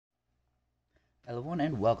Hello everyone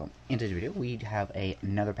and welcome. In today's video we have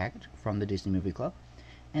another package from the Disney Movie Club,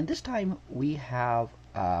 and this time we have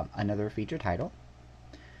another feature title.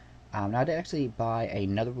 Now I did actually buy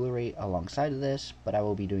another Blu-ray alongside of this, but I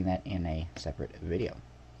will be doing that in a separate video.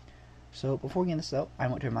 So before we get into this though, I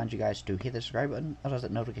want to remind you guys to hit the subscribe button as well as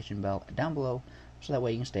that notification bell down below, so that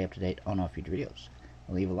way you can stay up to date on all future videos.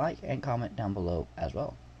 Leave a like and comment down below as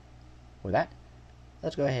well. With that,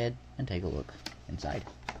 let's go ahead and take a look inside.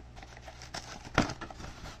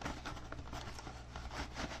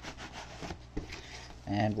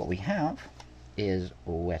 And what we have is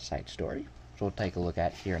West Side Story, which we'll take a look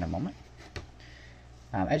at here in a moment.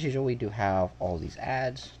 As usual, we do have all these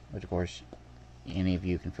ads, which of course any of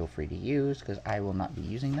you can feel free to use, because I will not be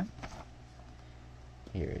using them.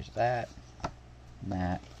 Here's that,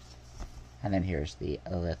 and then here's the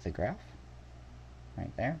lithograph,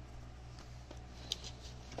 right there.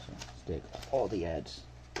 So stick all the ads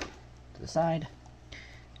to the side.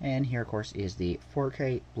 And here, of course, is the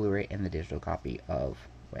 4K Blu-ray and the digital copy of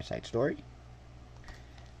West Side Story.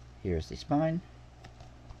 Here's the spine.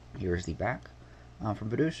 Here's the back. From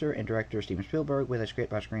producer and director Steven Spielberg, with a script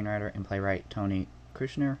by screenwriter and playwright Tony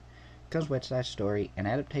Kushner, comes West Side Story, an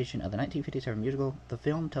adaptation of the 1957 musical. The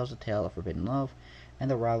film tells a tale of forbidden love and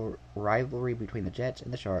the rivalry between the Jets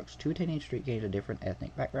and the Sharks, two teenage street gangs of different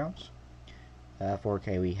ethnic backgrounds.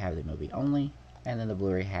 4K, we have the movie only, and then the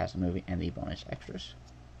Blu-ray has the movie and the bonus extras.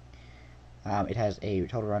 It has a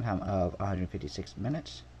total runtime of 156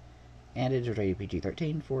 minutes, and it is rated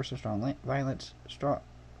PG-13 for some strong violence,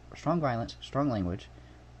 strong language,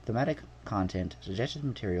 thematic content, suggested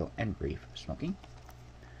material, and brief smoking.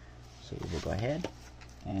 So we will go ahead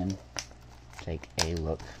and take a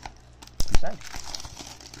look inside.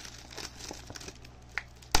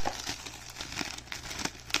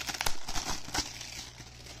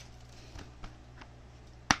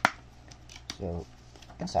 So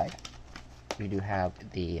inside, we do have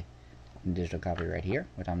the digital copy right here,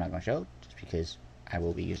 which I'm not going to show just because I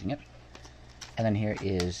will be using it. And then here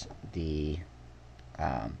is the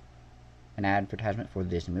an advertisement for the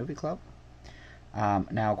Disney Movie Club.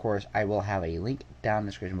 Now, of course, I will have a link down in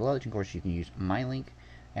the description below. Of course, you can use my link,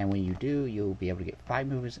 and when you do, you'll be able to get 5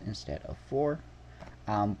 movies instead of 4.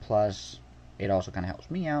 Plus, it also kind of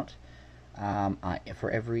helps me out.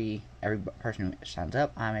 For every person who signs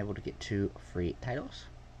up, I'm able to get 2 free titles.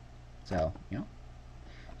 So, you know,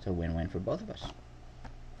 it's a win-win for both of us.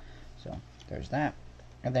 So, there's that.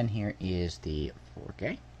 And then here is the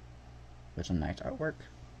 4K with some nice artwork.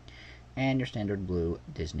 And your standard blue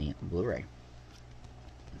Disney Blu-ray.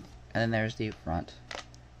 And then there's the front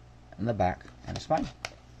and the back and the spine.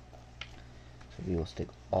 So we will stick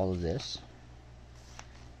all of this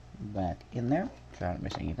back in there. Try not to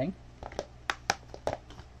miss anything.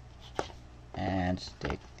 And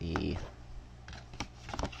stick the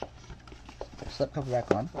slip cover back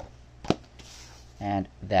on, and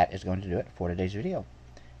that is going to do it for today's video.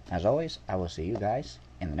 As always, I will see you guys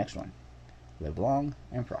in the next one. Live long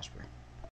and prosper.